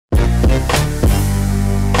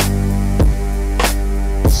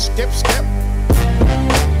skip, skip.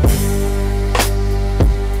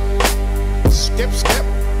 Skip, skip.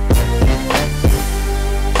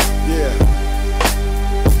 Yeah.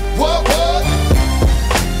 What, what?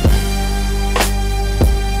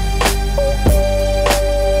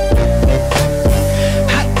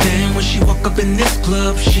 Hot damn, when she walk up in this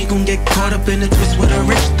club, she gon' get caught up in a twist with a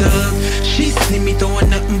rich thug. She see me throwing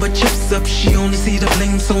nothing but chips up. She only see the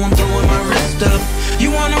bling, so I'm throwing my wrist up.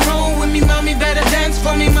 You wanna roll with me, mommy? Better dance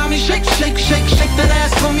for me, mommy. Shake, shake, shake, shake that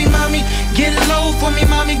ass for me, mommy. Get low for me,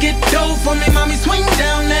 mommy. Get dough for me, mommy. Swing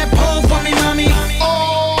down that pole for me, mommy. Oh,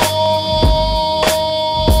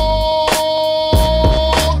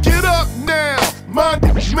 get up now, my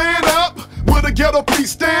man up. With a ghetto, please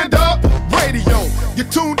stand up. Radio, you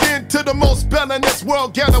tuned in to the most bellin'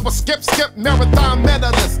 world ghetto. A skip, skip, marathon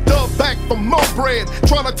medalist. Dub back from more bread.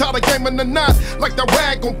 Tryna tie the game in the knot like the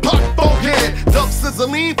rag on Pop forehead. Dub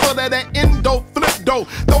sizzling for that endo flip dough.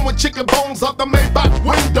 Throwing chicken bones out the Maybach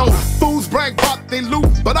window. Fools brag about they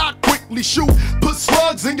loot, but I quickly shoot. Put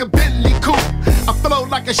slugs in your Bentley coupe. I float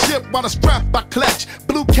like a ship while the strap I clutch.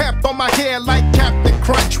 Blue cap on my head like Captain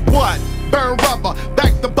Crunch. What? Burn rubber,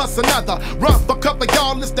 back to bust another. Rough a couple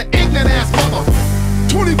y'all, it's the ignorant ass mother.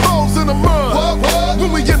 24s in the mud. What?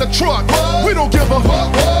 When we in the truck, we don't give a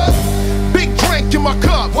what? Big drink in my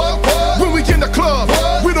cup. When we in the club,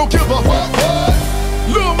 we don't give a what?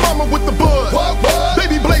 Little mama with the bud.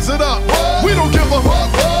 Baby blaze it up. We don't give a what?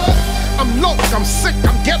 I'm low, I'm sick,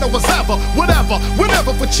 I'm ghetto as ever. Whatever,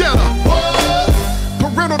 whatever for cheddar.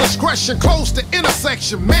 Parental discretion, close the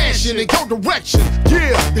intersection, mashing in your direction.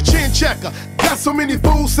 Yeah, the chin checker. Got so many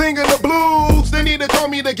fools singing the blues, they need to call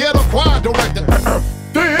me the ghetto choir director.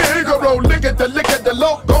 Figaro, lick at the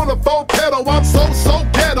low, on the full pedal. I'm so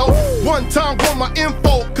ghetto. One time want my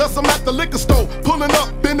info, cause I'm at the liquor store, pulling up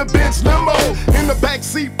in the Benz limo. In the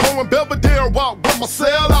backseat, pouring Belvedere while with my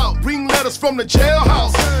cell out. Reading letters from the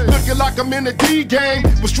jailhouse, looking like I'm in the D game.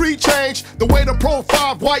 With street change, the way the Pro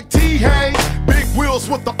 5 white tee hang. Big wheels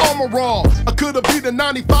with the armor on. I could've beat a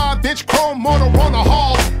 95-inch chrome motor on a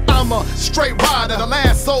hall. I'm a straight rider, the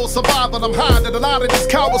last soul survivor. I'm hiding a lot of these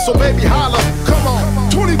cowards, so baby holla. Come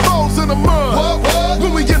on, 24s in the mud.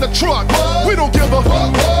 When we in the truck, we don't give a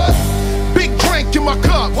fuck. Big drink in my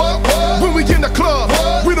cup. When we in the club,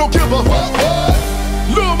 we don't give a fuck.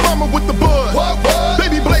 Little mama with the bud.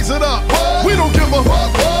 Baby blaze it up. We don't give a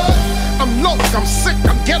fuck. I'm low, I'm sick,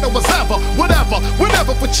 I'm ghetto as ever. Whatever,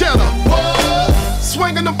 whatever for cheddar.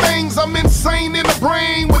 Swinging them things, I'm insane in the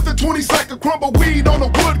brain. With the 20-second crumble weed on the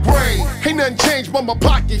wood grain. Ain't nothing changed but my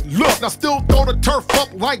pocket. Look, I still throw the turf up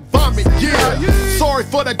like vomit. Yeah, sorry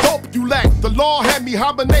for the dope you lack. The law had me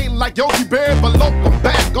hibernating like Yogi Bear, but look, I'm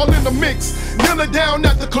back, all in the mix. Kneeling down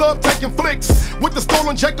at the club, taking flicks. With the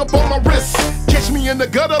stolen Jacob on my wrist. Catch me in the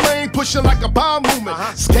gutter lane, pushing like a bomb movement.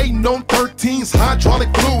 Skating on 13s,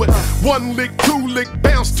 hydraulic fluid. One lick, two lick,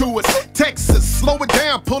 bounce to it. Texas, slow it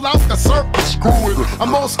down, pull out the surface, screw it.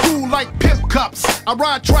 I'm old school like pimp cups. I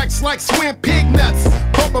ride tracks like swim pig nuts.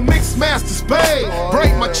 Bump a mixed master spade.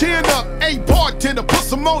 Break my chin up. Hey bartender, put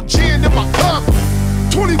some more gin in my cup.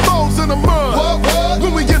 24s in the mud.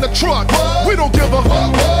 When we in the truck, we don't give a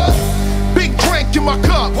fuck. Big drink in my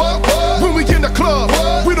cup. When we in the club,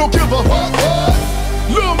 we don't give a fuck.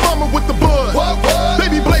 Little mama with the bud.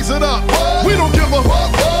 Baby blaze it up. We don't give a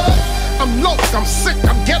fuck. I'm low, I'm sick,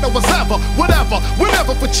 I'm ghetto as ever. Whatever,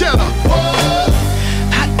 whatever for cheddar.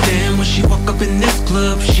 Hot damn, when she walk up in this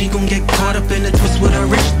club, she gon' get caught up in a twist with a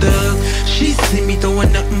rich thug. She see me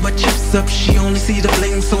throwing nothing but chips up. She only see the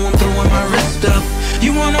bling, so I'm throwing my wrist up.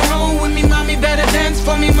 You wanna roll with me, mommy? Better dance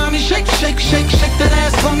for me, mommy. Shake, shake, shake, shake that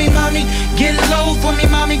ass for me, mommy. Get low for me,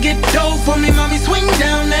 mommy. Get dough for me, mommy. Swing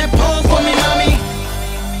down that